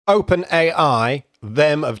OpenAI,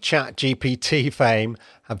 them of Chat GPT fame,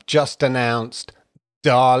 have just announced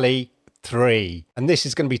DALL-E 3. And this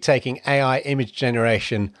is going to be taking AI image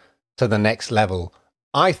generation to the next level.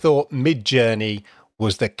 I thought Midjourney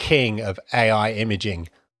was the king of AI imaging,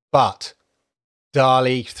 but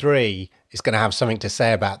DALL-E 3 is going to have something to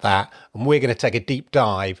say about that. And we're going to take a deep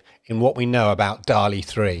dive in what we know about DALL-E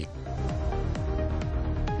 3.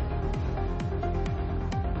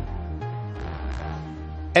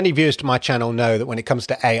 Any viewers to my channel know that when it comes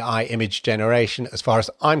to AI image generation, as far as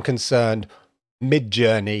I'm concerned,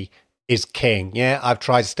 Midjourney is king. Yeah, I've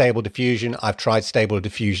tried Stable Diffusion. I've tried Stable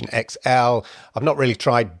Diffusion XL. I've not really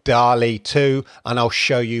tried DALL-E 2, and I'll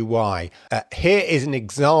show you why. Here is an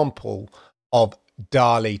example of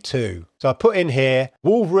DALL-E 2. So I put in here,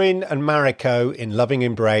 Wolverine and Mariko in loving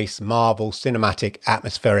embrace, Marvel, cinematic,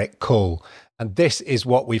 atmospheric, cool. And this is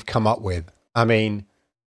what we've come up with. I mean,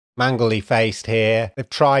 mangly faced here. They've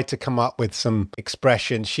tried to come up with some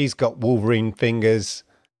expressions. She's got Wolverine fingers.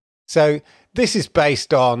 So this is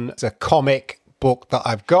based on a comic book that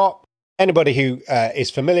I've got. Anybody who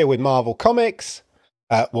is familiar with Marvel Comics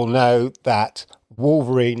will know that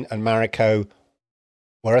Wolverine and Mariko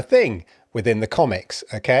were a thing within the comics,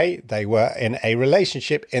 okay? They were in a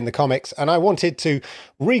relationship in the comics, and I wanted to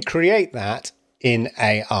recreate that in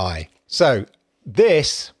AI. So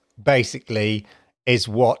this basically is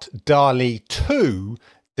what DALL-E 2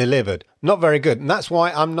 delivered. Not very good. And that's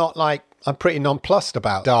why I'm pretty nonplussed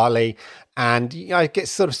about DALL-E, and I get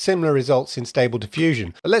sort of similar results in Stable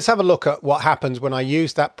Diffusion. But let's have a look at what happens when I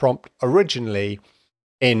use that prompt originally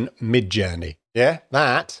in Midjourney. Yeah,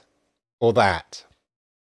 that or that.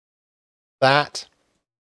 That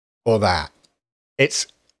or that. It's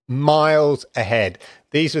miles ahead.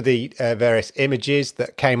 These are the various images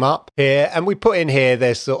that came up here, and we put in here,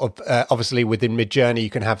 there's sort of, obviously within Midjourney, you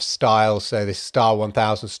can have styles. So this style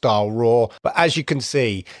 1000, style raw. But as you can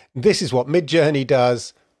see, this is what Midjourney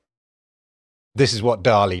does. This is what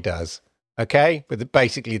DALL-E does, okay? With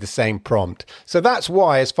basically the same prompt. So that's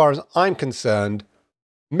why, as far as I'm concerned,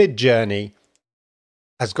 Midjourney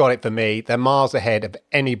has got it for me. They're miles ahead of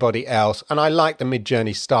anybody else. And I like the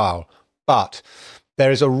Midjourney style, but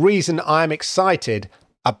there is a reason I'm excited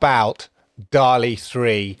about DALL-E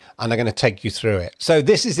 3, and I'm going to take you through it. So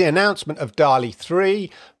this is the announcement of DALL-E 3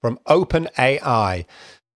 from OpenAI.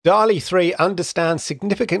 DALL-E 3 understands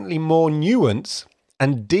significantly more nuance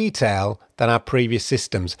and detail than our previous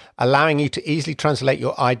systems, allowing you to easily translate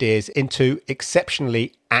your ideas into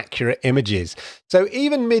exceptionally accurate images. So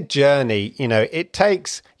even Midjourney, you know, it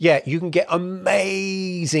takes, yeah, you can get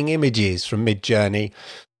amazing images from Midjourney,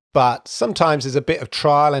 but sometimes there's a bit of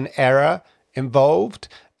trial and error involved,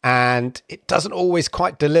 and it doesn't always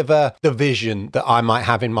quite deliver the vision that I might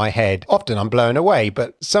have in my head. Often I'm blown away,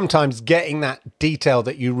 but sometimes getting that detail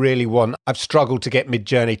that you really want, I've struggled to get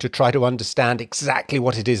Midjourney to try to understand exactly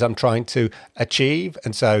what it is I'm trying to achieve,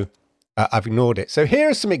 and so I've ignored it. So here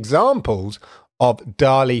are some examples of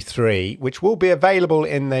DALL-E 3, which will be available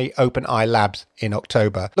in the OpenAI labs in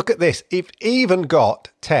October. Look at this, it's even got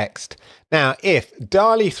text. Now, if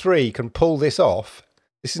DALL-E 3 can pull this off,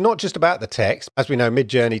 this is not just about the text. As we know,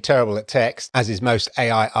 Midjourney, terrible at text, as is most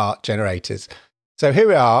AI art generators. So here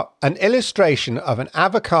we are, an illustration of an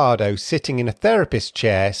avocado sitting in a therapist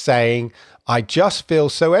chair saying, "I just feel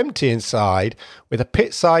so empty inside," with a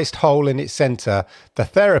pit-sized hole in its center. The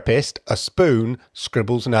therapist, a spoon,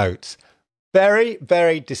 scribbles notes. Very,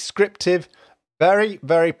 very descriptive, very,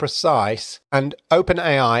 very precise. And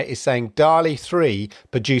OpenAI is saying DALL-E 3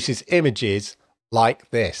 produces images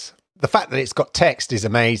like this. The fact that it's got text is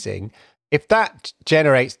amazing. If that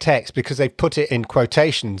generates text because they put it in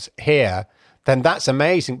quotations here, then that's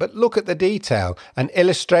amazing. But look at the detail. An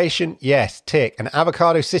illustration, yes, tick. An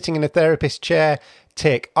avocado sitting in a therapist chair,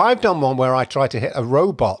 tick. I've done one where I tried to hit a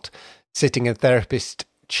robot sitting in a therapist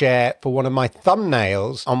chair for one of my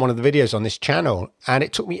thumbnails on one of the videos on this channel, and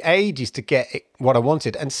it took me ages to get what I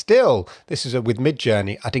wanted, and still, this is with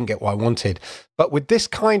Midjourney, I didn't get what I wanted. But with this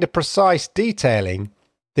kind of precise detailing,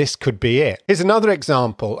 this could be it. Here's another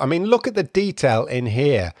example. I mean, look at the detail in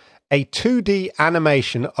here. A 2D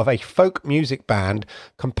animation of a folk music band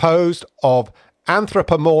composed of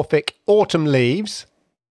anthropomorphic autumn leaves,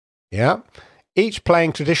 yeah, each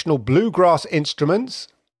playing traditional bluegrass instruments.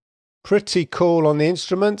 Pretty cool on the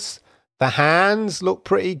instruments. The hands look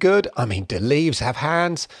pretty good. I mean, do leaves have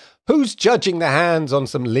hands? Who's judging the hands on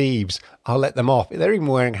some leaves? I'll let them off. They're even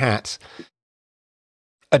wearing hats.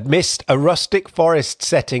 Amidst a rustic forest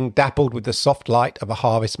setting dappled with the soft light of a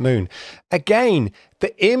harvest moon. Again,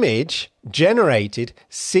 the image generated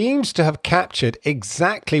seems to have captured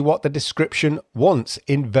exactly what the description wants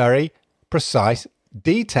in very precise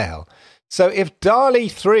detail. So if DALL-E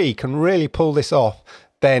 3 can really pull this off,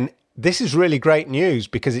 then this is really great news,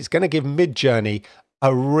 because it's going to give Midjourney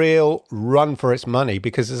a real run for its money.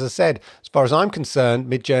 Because as I said, as far as I'm concerned,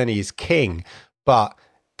 Midjourney is king, but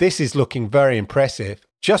this is looking very impressive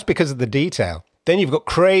just because of the detail. Then you've got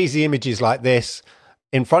crazy images like this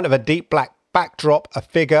in front of a deep black backdrop, a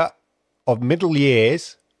figure of middle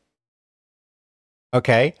years.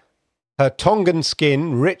 Okay. Her Tongan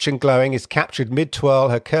skin, rich and glowing, is captured mid-twirl,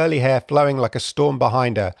 her curly hair flowing like a storm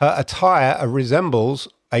behind her. Her attire resembles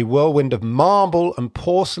a whirlwind of marble and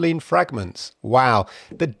porcelain fragments. Wow,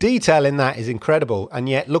 the detail in that is incredible. And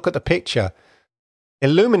yet, look at the picture.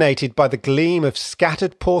 Illuminated by the gleam of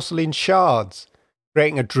scattered porcelain shards,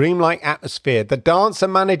 creating a dreamlike atmosphere, the dancer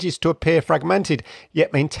manages to appear fragmented,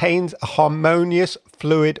 yet maintains a harmonious,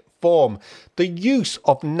 fluid form. The use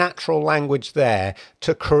of natural language there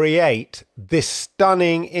to create this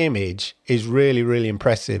stunning image is really, really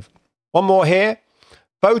impressive. One more here.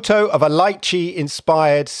 Photo of a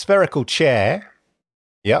lychee-inspired spherical chair.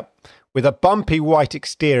 Yep. With a bumpy white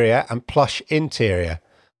exterior and plush interior.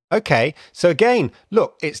 Okay, so again,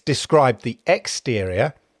 look, it's described the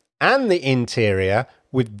exterior and the interior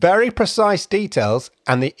with very precise details,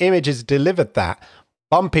 and the image has delivered that.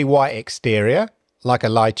 Bumpy white exterior, like a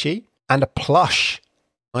lychee, and a plush,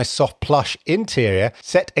 nice soft plush interior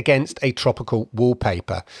set against a tropical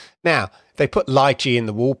wallpaper. Now, they put lychee in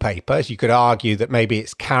the wallpaper. You could argue that maybe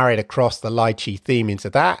it's carried across the lychee theme into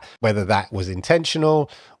that, whether that was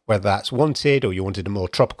intentional, whether that's wanted, or you wanted a more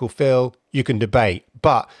tropical feel, you can debate.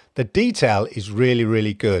 But the detail is really,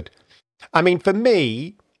 really good. I mean, for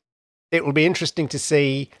me, it will be interesting to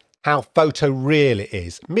see how photoreal it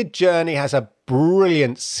is. Midjourney has a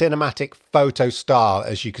brilliant cinematic photo style,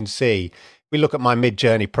 as you can see. We look at my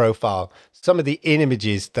Midjourney profile, some of the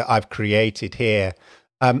images that I've created here.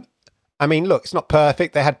 I mean, look, it's not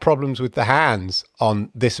perfect. They had problems with the hands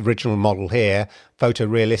on this original model here.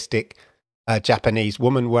 Photorealistic Japanese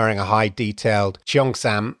woman wearing a high detailed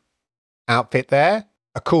cheongsam outfit there.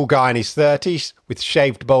 A cool guy in his 30s with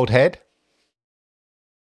shaved bald head.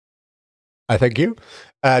 I thank you.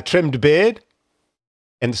 Trimmed beard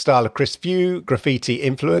in the style of Chris Few, graffiti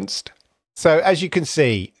influenced. So as you can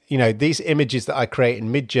see, you know, these images that I create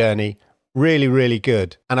in Midjourney, really, really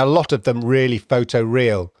good. And a lot of them really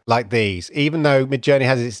photoreal, like these, even though Midjourney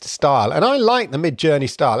has its style. And I like the Midjourney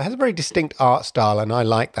style. It has a very distinct art style, and I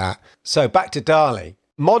like that. So back to DALL-E.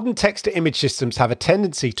 Modern text-to-image systems have a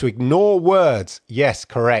tendency to ignore words. Yes,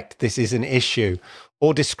 correct. This is an issue.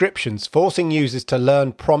 Or descriptions, forcing users to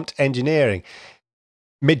learn prompt engineering.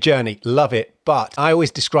 Midjourney, love it. But I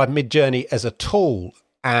always describe Midjourney as a tool.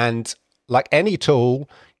 And like any tool,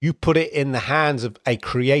 you put it in the hands of a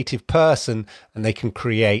creative person and they can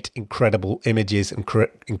create incredible images and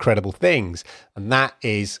incredible things. And that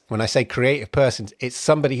is, when I say creative persons, it's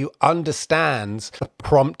somebody who understands the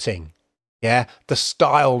prompting, yeah, the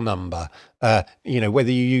style number, you know, whether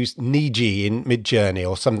you use Niji in Midjourney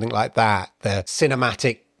or something like that, the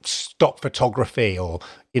cinematic stock photography, or,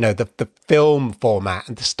 you know, the film format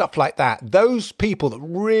and the stuff like that. Those people that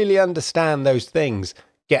really understand those things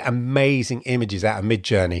get amazing images out of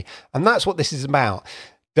Midjourney. And that's what this is about.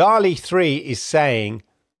 DALL-E 3 is saying,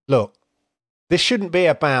 look, this shouldn't be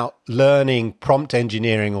about learning prompt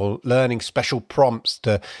engineering or learning special prompts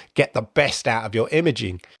to get the best out of your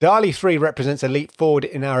imaging. DALL-E 3 represents a leap forward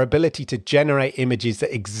in our ability to generate images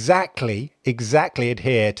that exactly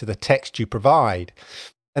adhere to the text you provide.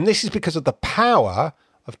 And this is because of the power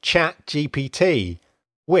of Chat GPT,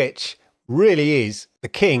 which really is the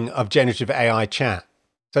king of generative AI chat.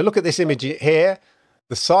 So look at this image here.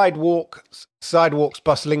 The sidewalks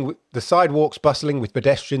bustling with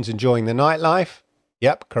pedestrians enjoying the nightlife.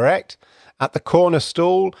 Yep, correct. At the corner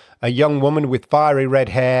stall, a young woman with fiery red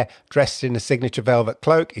hair dressed in a signature velvet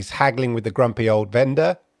cloak is haggling with the grumpy old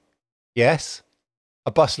vendor. Yes.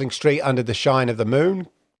 A bustling street under the shine of the moon.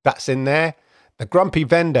 That's in there. The grumpy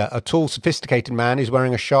vendor, a tall, sophisticated man, is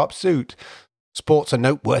wearing a sharp suit, sports a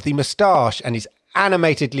noteworthy moustache, and is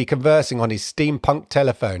animatedly conversing on his steampunk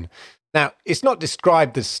telephone. Now, it's not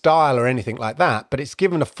described the style or anything like that, but it's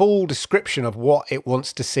given a full description of what it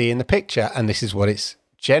wants to see in the picture, and this is what it's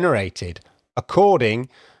generated, according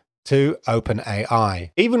to OpenAI.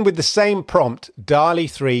 Even with the same prompt, DALL-E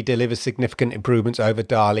 3 delivers significant improvements over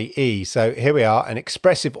DALL-E. So here we are, an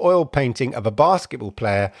expressive oil painting of a basketball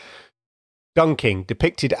player dunking,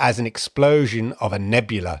 depicted as an explosion of a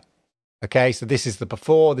nebula. Okay, so this is the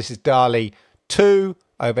before, this is DALL-E 2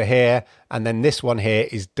 over here, and then this one here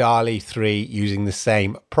is DALL-E 3 using the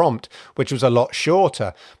same prompt, which was a lot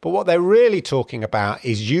shorter. But what they're really talking about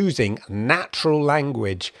is using natural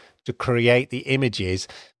language to create the images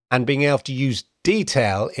and being able to use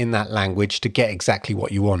detail in that language to get exactly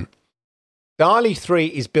what you want. DALL-E 3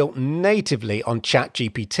 is built natively on Chat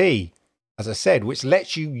GPT, as I said, which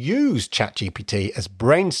lets you use Chat GPT as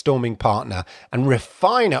brainstorming partner and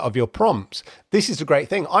refiner of your prompts. This is a great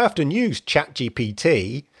thing. I often use Chat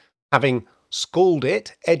GPT, having schooled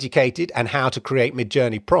it, educated, and how to create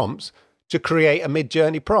Midjourney prompts, to create a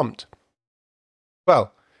Midjourney prompt.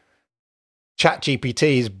 Well, Chat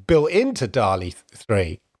GPT is built into DALL-E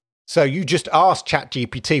 3. So you just ask Chat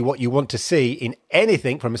GPT what you want to see in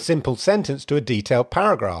anything from a simple sentence to a detailed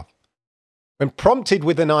paragraph. When prompted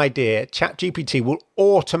with an idea, Chat GPT will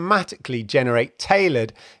automatically generate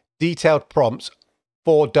tailored, detailed prompts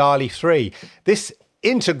for DALL-E 3. This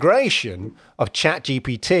integration of Chat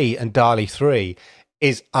GPT and DALL-E 3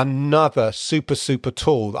 is another super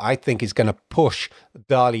tool that I think is going to push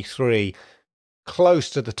DALL-E 3 close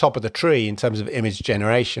to the top of the tree in terms of image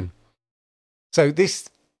generation. So this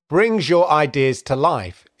brings your ideas to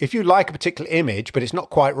life. If you like a particular image, but it's not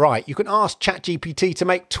quite right, you can ask ChatGPT to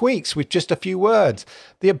make tweaks with just a few words.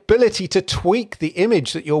 The ability to tweak the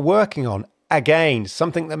image that you're working on, again,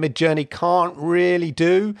 something that Midjourney can't really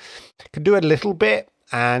do. It can do a little bit,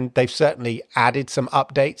 and they've certainly added some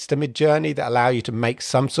updates to Midjourney that allow you to make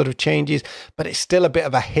some sort of changes, but it's still a bit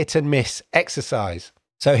of a hit and miss exercise.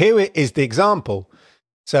 So here is the example.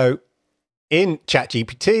 So in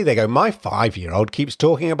ChatGPT, they go, my 5-year-old keeps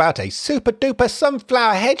talking about a super duper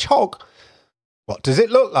sunflower hedgehog. What does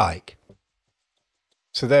it look like?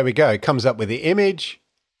 So there we go. It comes up with the image.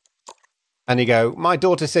 And you go, my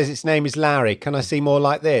daughter says its name is Larry. Can I see more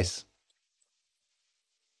like this?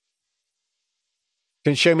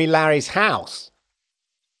 Can you show me Larry's house?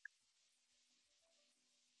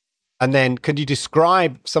 And then could you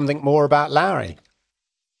describe something more about Larry?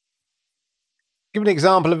 Give an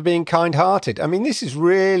example of being kind-hearted. I mean, this is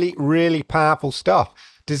really powerful stuff.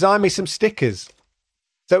 Design me some stickers.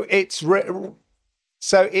 So it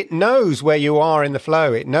knows where you are in the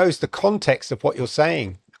flow. It knows the context of what you're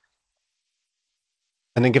saying.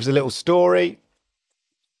 And then gives a little story.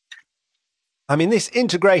 I mean, this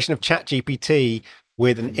integration of ChatGPT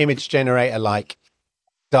with an image generator like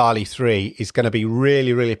DALL-E 3 is going to be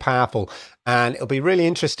really powerful. And it'll be really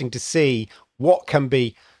interesting to see what can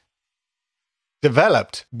be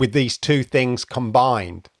developed with these two things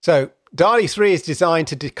combined. So DALL-E 3 is designed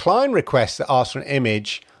to decline requests that ask for an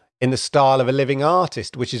image in the style of a living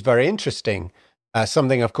artist, which is very interesting.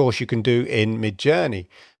 Something, of course, you can do in Midjourney.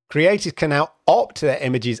 Creators can now opt their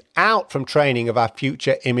images out from training of our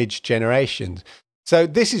future image generations. So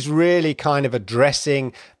this is really kind of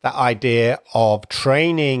addressing that idea of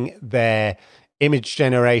training their image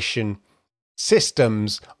generation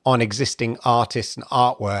systems on existing artists and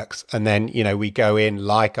artworks. And then, you know, we go in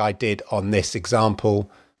like I did on this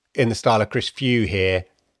example in the style of Chris Few here.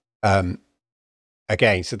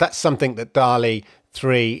 Again, so that's something that DALL-E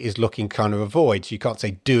 3 is looking kind of avoid. So you can't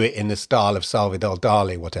say do it in the style of Salvador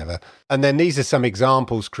Dali, whatever. And then these are some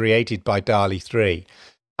examples created by DALL-E 3.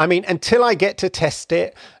 I mean, until I get to test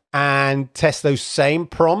it and test those same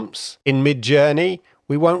prompts in Midjourney,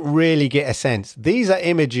 we won't really get a sense. These are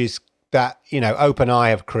images that, you know, OpenAI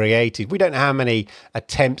have created. We don't know how many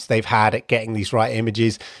attempts they've had at getting these right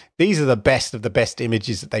images. These are the best of the best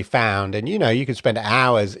images that they found. And, you know, you can spend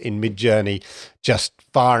hours in Midjourney just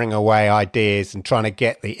firing away ideas and trying to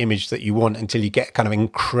get the image that you want until you get kind of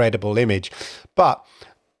incredible image. But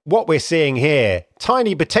what we're seeing here,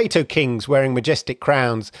 tiny potato kings wearing majestic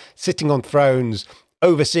crowns, sitting on thrones,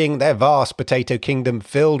 overseeing their vast potato kingdom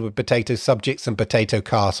filled with potato subjects and potato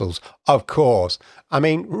castles. Of course. I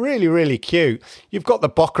mean, really cute. You've got the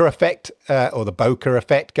bokeh effect or the bokeh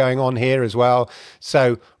effect going on here as well.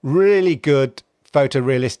 So really good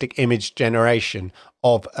photorealistic image generation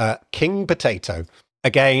of king potato.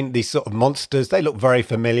 Again, these sort of monsters, they look very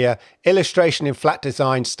familiar. Illustration in flat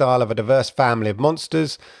design style of a diverse family of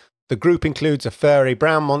monsters. The group includes a furry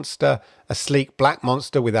brown monster, a sleek black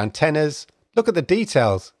monster with antennas. Look at the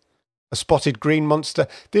details. A spotted green monster.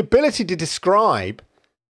 The ability to describe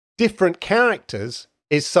different characters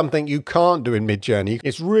is something you can't do in Midjourney.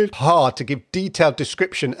 It's really hard to give detailed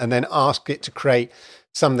description and then ask it to create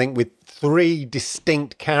something with 3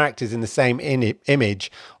 distinct characters in the same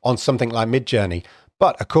image on something like Midjourney.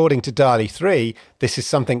 But according to DALL-E 3, this is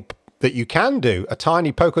something that you can do. A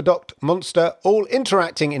tiny polka dot monster, all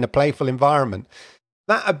interacting in a playful environment.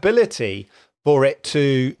 That ability for it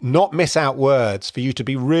to not miss out words, for you to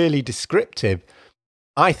be really descriptive,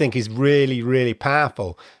 I think is really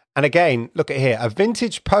powerful. And again, look at here, a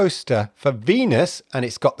vintage poster for Venus, and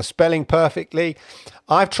it's got the spelling perfectly.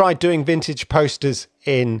 I've tried doing vintage posters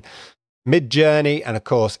in Midjourney, and of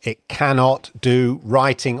course, it cannot do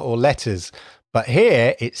writing or letters. But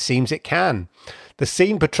here, it seems it can. The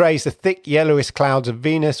scene portrays the thick yellowish clouds of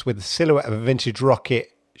Venus with the silhouette of a vintage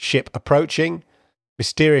rocket ship approaching,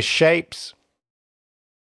 mysterious shapes,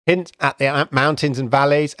 hint at the mountains and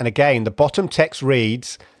valleys. And again, the bottom text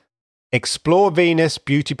reads, "Explore Venus,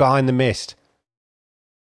 beauty behind the mist."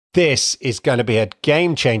 This is going to be a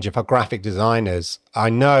game changer for graphic designers. I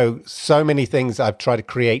know so many things. I've tried to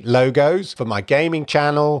create logos for my gaming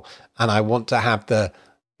channel, and I want to have the,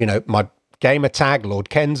 my gamer tag, Lord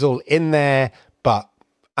Kensal, in there, but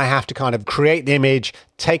I have to kind of create the image,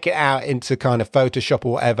 take it out into kind of Photoshop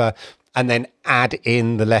or whatever, and then add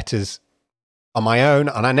in the letters on my own,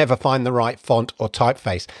 and I never find the right font or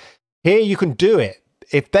typeface. Here you can do it.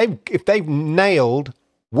 If they've nailed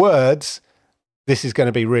words, this is going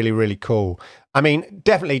to be really, really cool. I mean,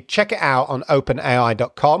 definitely check it out on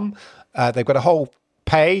openai.com. They've got a whole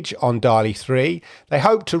page on DALL-E 3. They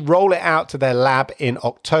hope to roll it out to their lab in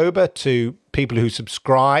October to people who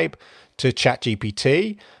subscribe to Chat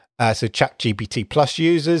GPT, so Chat GPT Plus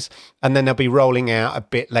users, and then they'll be rolling out a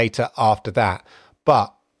bit later after that.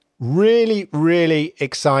 But really, really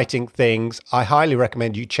exciting things. I highly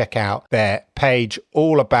recommend you check out their page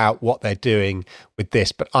all about what they're doing with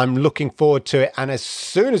this. But I'm looking forward to it. And as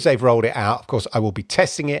soon as they've rolled it out, of course, I will be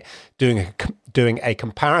testing it, doing a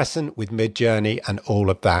comparison with Midjourney and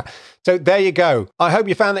all of that. So there you go. I hope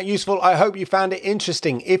you found that useful. I hope you found it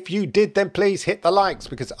interesting. If you did, then please hit the likes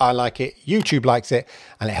because I like it. YouTube likes it,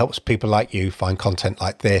 and it helps people like you find content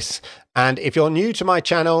like this. And if you're new to my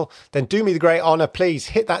channel, then do me the great honor. Please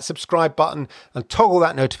hit that subscribe button and toggle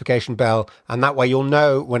that notification bell. And that way you'll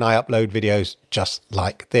know when I upload videos just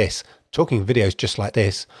like this. Talking videos just like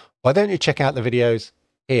this, why don't you check out the videos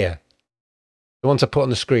here? The ones I put on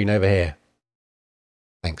the screen over here.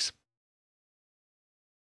 Thanks.